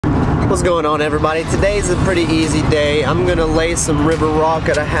What's going on, everybody? Today's a pretty easy day. I'm gonna lay some river rock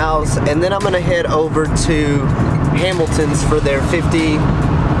at a house, and then I'm gonna head over to Hamilton's for their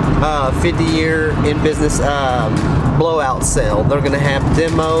 50-year in business blowout sale. They're gonna have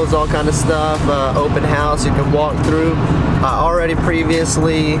demos, all kind of stuff, open house you can walk through. I already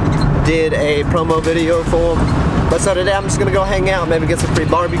previously did a promo video for them, but so today I'm just gonna go hang out, maybe get some free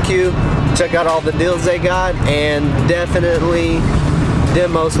barbecue, check out all the deals they got, and definitely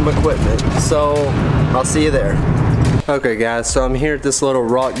demo some equipment. So I'll see you there. Okay guys, so I'm here at this little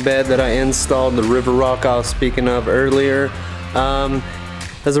rock bed that I installed, the river rock I was speaking of earlier. It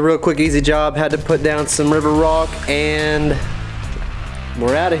was a real quick, easy job. Had to put down some river rock and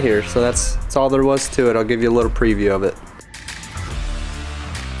we're out of here. So that's all there was to it. I'll give you a little preview of it.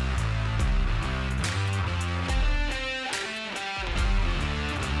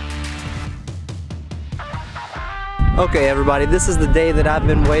 Okay everybody, this is the day that I've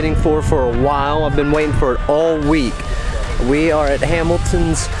been waiting for a while. I've been waiting for it all week. We are at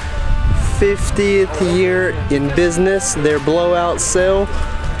Hamilton's 50th year in business, their blowout sale.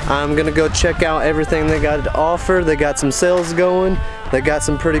 I'm gonna go check out everything they got to offer. They got some sales going. They got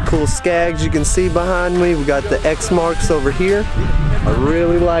some pretty cool Scags you can see behind me. We got the Exmarks over here. I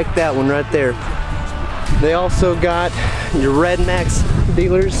really like that one right there. They also got your Redmax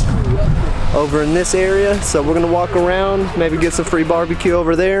dealers over in this area, so we're gonna walk around, maybe get some free barbecue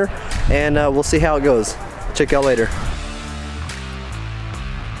over there, and we'll see how it goes. Check y'all later.